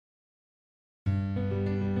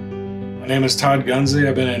My name is Todd Gunsley.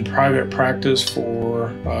 I've been in private practice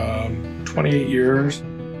for 28 years.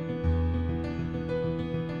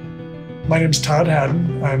 My name is Todd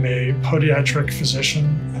Haddon. I'm a podiatric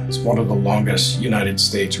physician. It's one of the longest United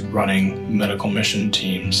States running medical mission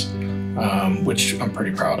teams, which I'm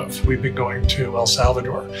pretty proud of. We've been going to El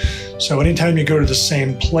Salvador. So anytime you go to the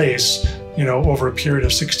same place, over a period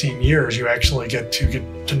of 16 years, you actually get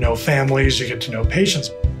to know families, you get to know patients.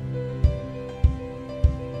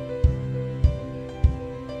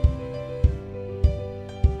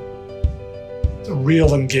 A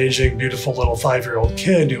real engaging, beautiful little 5-year-old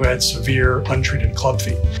kid who had severe untreated club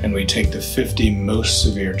feet. And we take the 50 most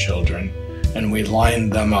severe children and we line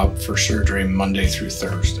them up for surgery Monday through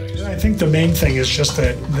Thursday. I think the main thing is just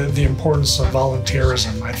that the importance of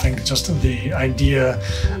volunteerism. I think just the idea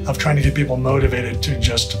of trying to get people motivated to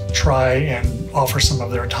just try and offer some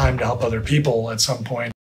of their time to help other people at some point.